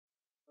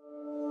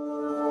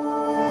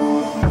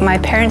My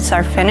parents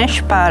are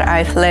Finnish, but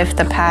I've lived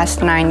the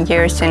past 9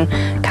 years in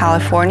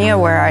California,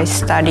 where I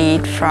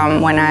studied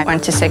from when I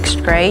went to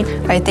 6th grade.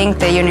 I think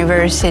the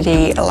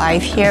university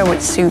life here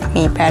would suit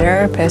me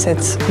better because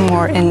it's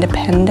more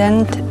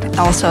independent.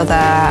 Also,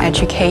 the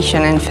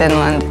education in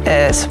Finland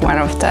is one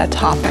of the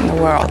top in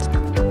the world.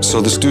 So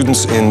the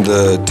students in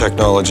the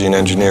Technology and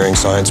Engineering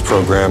Science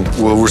program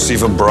will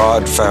receive a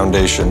broad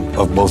foundation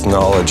of both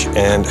knowledge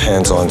and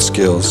hands-on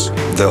skills.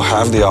 They'll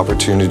have the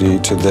opportunity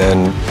to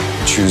then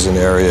choose an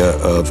area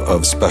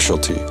of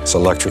specialty. It's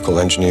electrical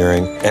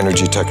engineering,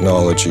 energy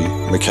technology,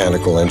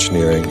 mechanical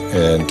engineering,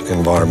 and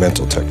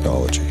environmental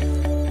technology.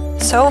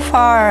 So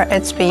far,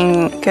 it's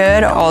been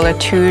good. All the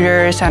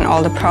tutors and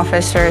all the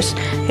professors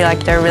feel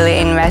like they're really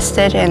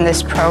invested in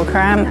this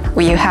program.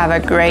 We have a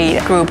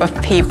great group of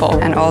people,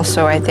 and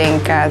also I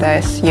think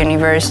this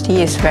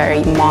university is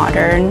very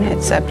modern.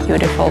 It's a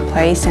beautiful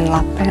place in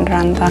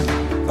Lappeenranta.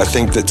 I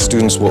think that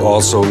students will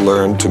also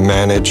learn to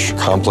manage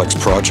complex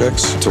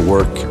projects, to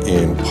work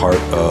in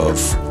part of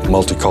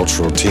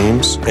multicultural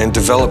teams, and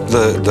develop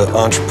the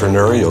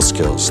entrepreneurial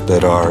skills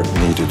that are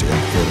needed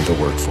in the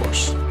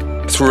workforce.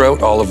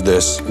 Throughout all of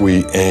this,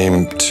 we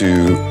aim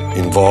to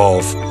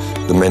involve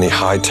the many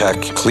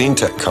high-tech,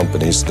 clean-tech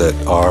companies that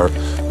are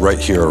right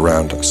here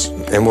around us.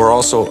 And we're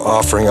also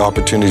offering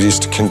opportunities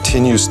to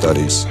continue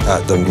studies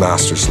at the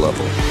master's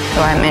level.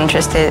 So I'm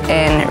interested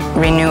in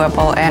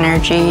renewable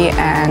energy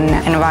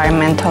and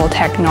environmental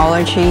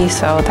technology,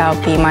 so that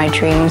would be my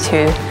dream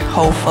to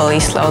hopefully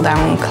slow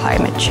down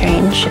climate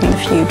change in the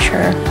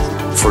future.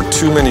 For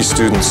too many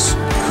students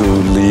who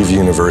leave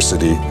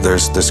university,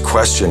 there's this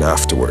question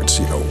afterwards,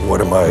 what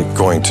am I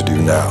going to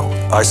do now?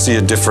 I see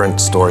a different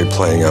story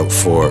playing out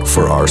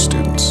for our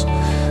students.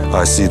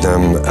 I see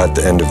them at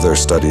the end of their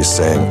studies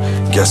saying,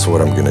 guess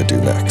what I'm going to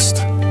do next?